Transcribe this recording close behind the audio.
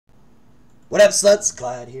What up, sluts?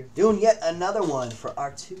 Clyde here. Doing yet another one for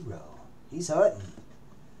Arturo. He's hunting.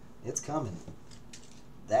 It's coming.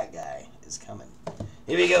 That guy is coming.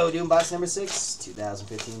 Here we go. Doing box number 6,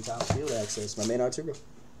 2015 Top Field Access. My man Arturo.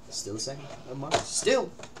 Still the second of March.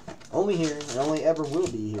 Still. Only here and only ever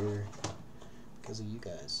will be here because of you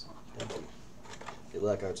guys. Thank you. Good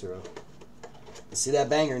luck, Arturo. Let's see that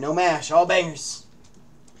banger. No mash. All bangers.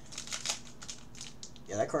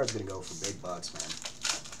 Yeah, that card's going to go for big bucks, man.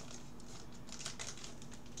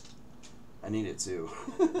 I need it too.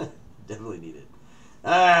 Definitely need it.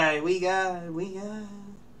 Alright, we got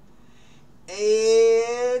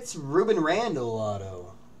it's Ruben Randall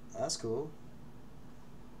auto. That's cool.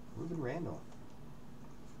 Ruben Randall.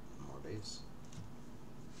 More base.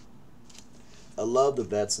 I love the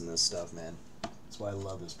vets in this stuff, man. That's why I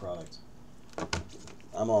love this product.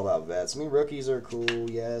 I'm all about vets. I mean, rookies are cool,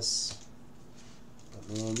 yes.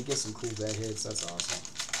 But man, you get some cool vet hits, that's awesome.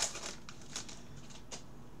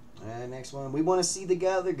 Alright, next one. We want to see the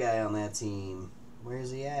other guy on that team.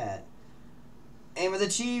 Where's he at? And for the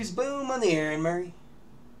Chiefs, boom, on the Aaron Murray.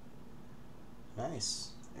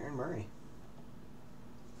 Nice. Aaron Murray.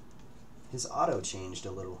 His auto changed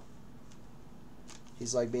a little.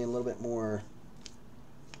 He's like being a little bit more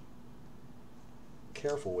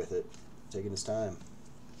careful with it. Taking his time.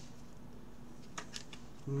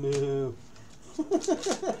 Moo. I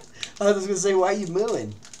was going to say, why are you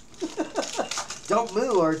mooing? Don't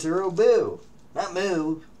moo, Arturo. Boo. Not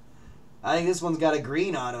moo. I think this one's got a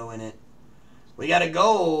green auto in it. We got a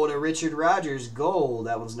gold, a Richard Rodgers gold.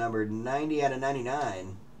 That one's numbered 90 out of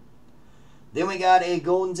 99. Then we got a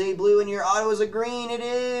Golden Tate blue, and your auto is a green. It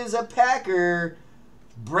is a Packer.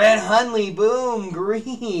 Brett Hundley, boom,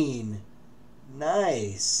 green.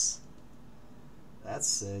 Nice. That's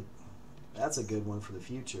sick. That's a good one for the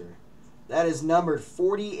future. That is numbered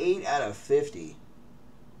 48 out of 50.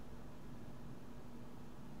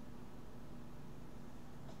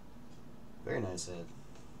 Very nice head.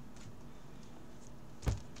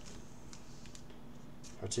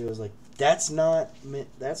 Arturo's like, that's not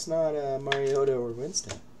Mariota or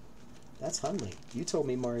Winston. That's Hundley. You told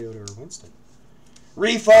me Mariota or Winston.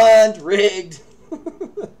 Refund! Rigged!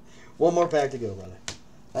 One more pack to go, brother.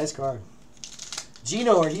 Nice card.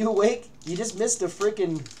 Gino, are you awake? You just missed a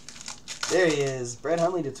freaking... There he is. Brett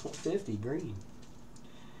Hundley to 50. Green.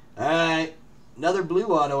 Alright. Another blue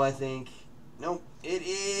auto, I think. Nope. It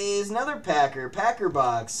is another Packer. Packer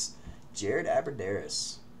box. Jared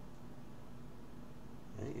Abbrederis.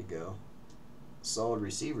 There you go. Solid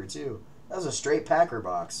receiver, too. That was a straight Packer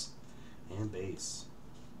box. And base.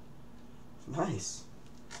 Nice.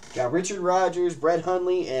 Got Richard Rodgers, Brett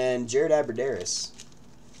Hundley, and Jared Abbrederis.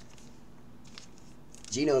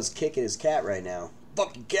 Gino's kicking his cat right now.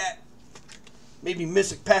 Fucking cat. Made me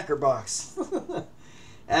miss a Packer box.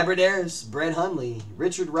 Abbrederis, Brett Hundley,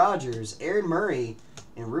 Richard Rodgers, Aaron Murray,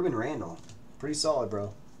 and Ruben Randall. Pretty solid,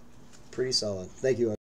 bro. Pretty solid. Thank you.